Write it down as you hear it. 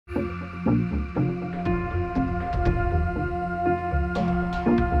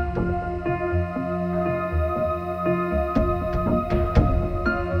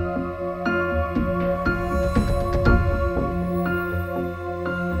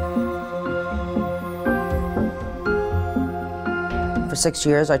For 6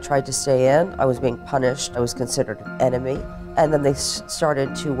 years, I tried to stay in. I was being punished. I was considered an enemy. And then they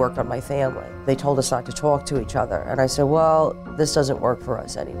started to work on my family. They told us not to talk to each other. And I said, well, this doesn't work for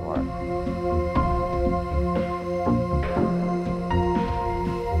us anymore.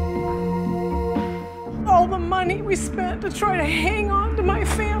 All the money we spent to try to hang on to my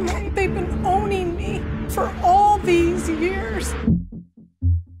family, they've been owning me for all these years.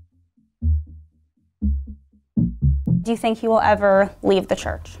 Do you think he will ever leave the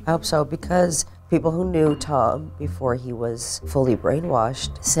church? I hope so, because people who knew Tom before he was fully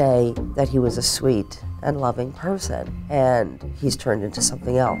brainwashed say that he was a sweet and loving person, and he's turned into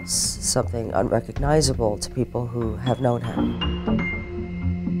something else, something unrecognizable to people who have known him.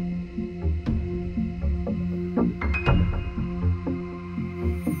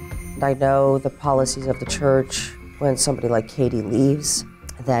 I know the policies of the church when somebody like Katie leaves,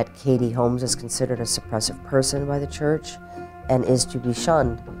 that Katie Holmes is considered a suppressive person by the church and is to be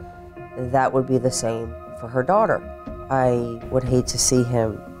shunned. That would be the same for her daughter. I would hate to see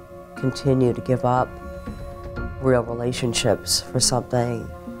him continue to give up real relationships for something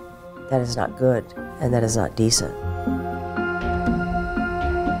that is not good and that is not decent.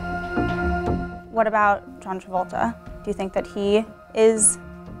 What about John Travolta? Do you think that he is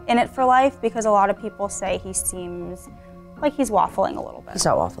in it for life? Because a lot of people say he seems like he's waffling a little bit. He's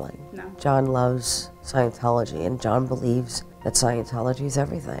not waffling. No. John loves Scientology, and John believes that Scientology is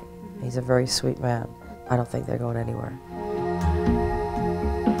everything. Mm-hmm. He's a very sweet man. I don't think they're going anywhere.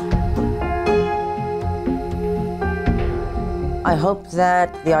 I hope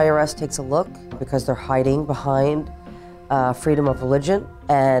that the IRS takes a look, because they're hiding behind freedom of religion,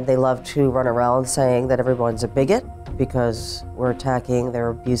 and they love to run around saying that everyone's a bigot because we're attacking their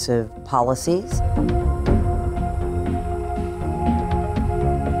abusive policies.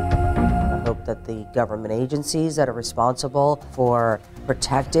 I hope that the government agencies that are responsible for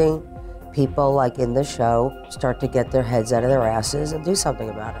protecting people like in this show start to get their heads out of their asses and do something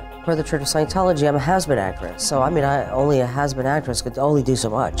about it. For the Church of Scientology, I'm a has-been actress, so I mean, only a has-been actress could only do so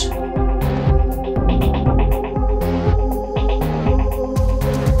much.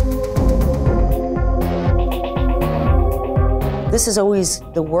 This is always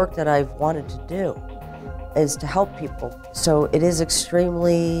the work that I've wanted to do, is to help people. So it is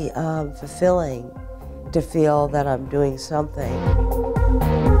extremely fulfilling to feel that I'm doing something.